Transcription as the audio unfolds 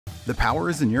The power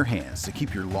is in your hands to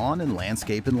keep your lawn and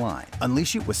landscape in line.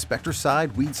 Unleash it with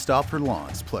Spectracide Weed Stop for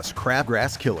Lawns plus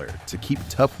Crabgrass Killer to keep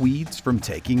tough weeds from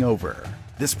taking over.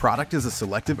 This product is a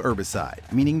selective herbicide,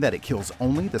 meaning that it kills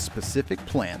only the specific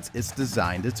plants it's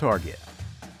designed to target.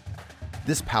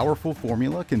 This powerful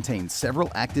formula contains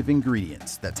several active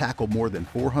ingredients that tackle more than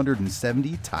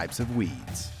 470 types of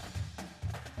weeds.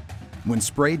 When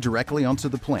sprayed directly onto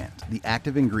the plant, the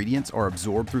active ingredients are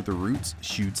absorbed through the roots,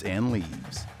 shoots, and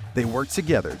leaves. They work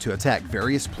together to attack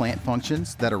various plant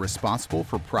functions that are responsible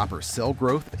for proper cell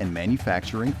growth and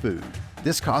manufacturing food.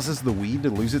 This causes the weed to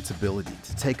lose its ability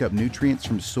to take up nutrients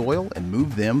from soil and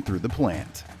move them through the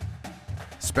plant.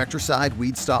 Spectracide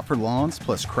Weed Stop for Lawns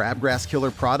plus Crabgrass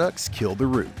Killer products kill the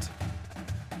root.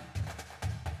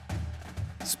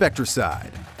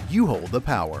 Spectracide, you hold the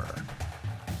power.